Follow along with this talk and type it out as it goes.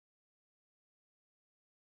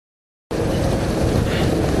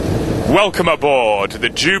Welcome aboard the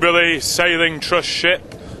Jubilee Sailing Trust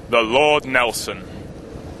ship, the Lord Nelson.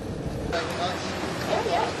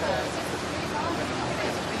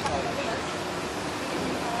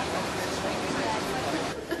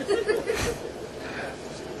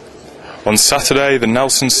 On Saturday, the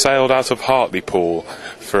Nelson sailed out of Hartlepool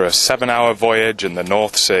for a 7-hour voyage in the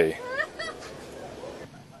North Sea.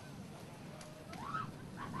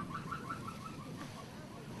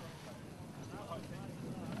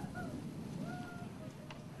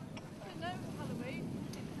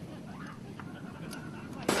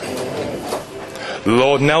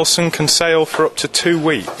 Lord Nelson can sail for up to 2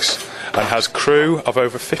 weeks and has crew of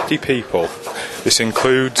over 50 people. This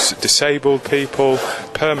includes disabled people,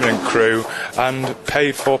 permanent crew and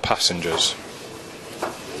paid-for passengers.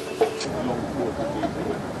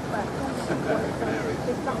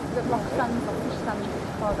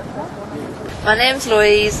 My name's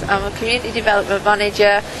Louise, I'm a Community Development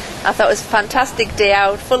Manager. I thought it was a fantastic day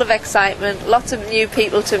out, full of excitement, lots of new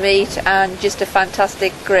people to meet and just a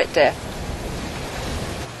fantastic, great day.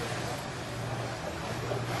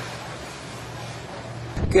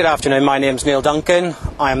 Good afternoon, my name's Neil Duncan.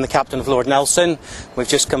 I am the captain of Lord Nelson. We've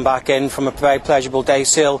just come back in from a very pleasurable day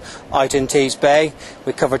sail out in Tees Bay.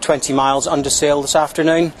 We covered 20 miles under sail this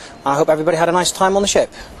afternoon. I hope everybody had a nice time on the ship.